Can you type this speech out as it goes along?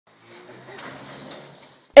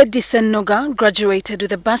Eddie Sennoga graduated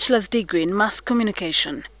with a bachelor's degree in mass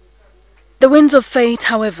communication. The winds of fate,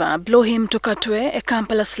 however, blow him to Katwe, a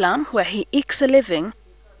Kampala slum, where he ekes a living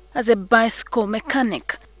as a bicycle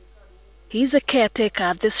mechanic. He is a caretaker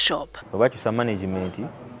at this shop. Obachisa management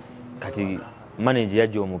kati manage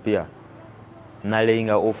yajo omupya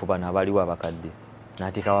nalenga ofu bana abaliwo abakadde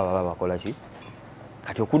natika baba bakola ki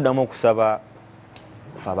kati okuddamu okusaba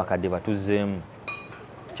fa abakadde batuzeemu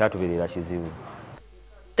kyatubeerera kizibu.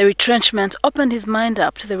 The retrenchment opened his mind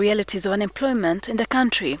up to the realities of unemployment in the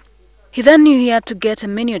country. He then knew he had to get a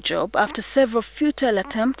menial job after several futile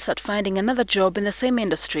attempts at finding another job in the same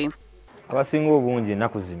industry. Abasinga obungi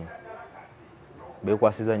ennaku zino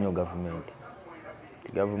beekwasiza nnyo gavumenti.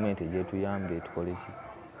 Gavumenti egyetuyambye tukole ki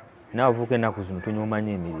n'abavubuka ennaku zino tunyooma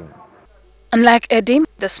nnyo emirimu. Unlike Eddie,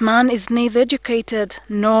 this man is neither educated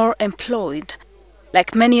nor employed.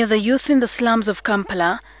 Like many other youth in the slums of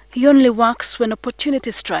Kampala, he only works when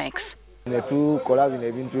opportunity strikes. Every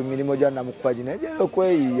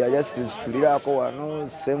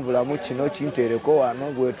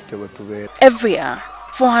year,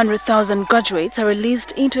 400,000 graduates are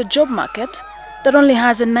released into a job market that only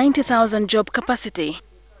has a 90,000 job capacity.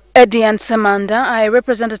 Eddie and Samanda are a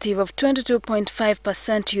representative of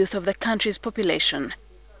 22.5% youth of the country's population.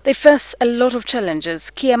 They face a lot of challenges,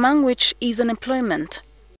 key among which is unemployment.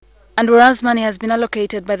 And whereas money has been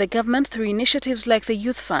allocated by the government through initiatives like the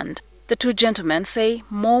Youth Fund, the two gentlemen say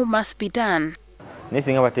more must be done.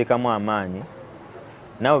 Nesinga bateekamu amaanyi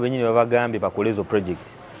nabo bennyini babagambye bakole ezo project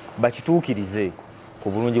bakituukirize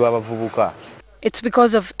ku bulungi bw'abavubuka. It's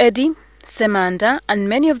because of Eddie, Semanda and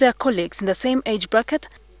many of their colleagues in the same age bracket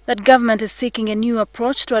that government is seeking a new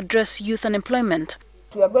approach to address youth unemployment.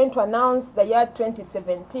 We are going to announce the year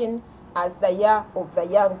 2017 as the year of the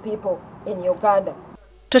young people in Uganda.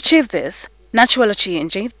 To achieve this, Nakiwala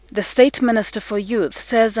Kiyingi, the State Minister for Youth,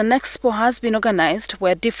 says an expo has been organized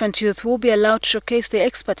where different youth will be allowed to showcase their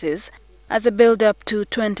expertise as a build-up to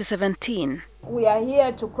 2017. We are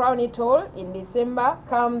here to crown it all in December,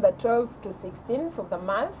 come the 12th to 16th of the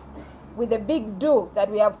month, with a big do that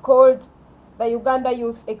we have called the Uganda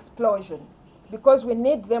Youth Explosion, because we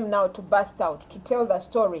need them now to burst out, to tell the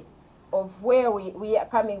story of where we are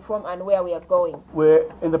coming from and where we are going.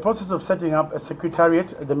 We're in the process of setting up a secretariat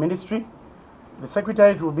at the ministry. The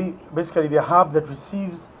secretariat will be basically the hub that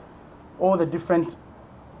receives all the different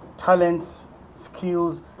talents,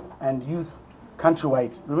 skills, and youth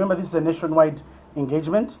countrywide. Remember, this is a nationwide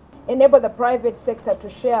engagement. Enable the private sector to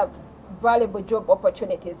share valuable job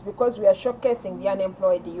opportunities, because we are showcasing the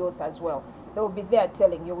unemployed youth as well. They will be there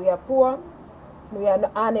telling you we are poor, we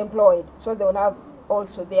are unemployed, so they will have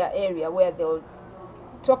also their area where they will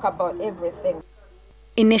talk about everything.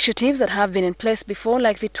 Initiatives that have been in place before,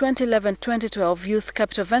 like the 2011-2012 Youth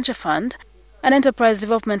Capital Venture Fund, an enterprise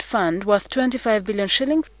development fund worth 25 billion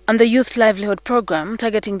shillings, and the Youth Livelihood program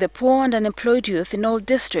targeting the poor and unemployed youth in all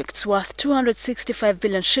districts worth 265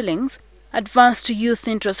 billion shillings, advanced to youth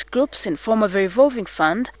interest groups in form of a revolving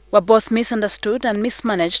fund, were both misunderstood and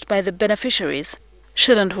mismanaged by the beneficiaries.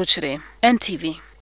 Shiran Huchire, NTV.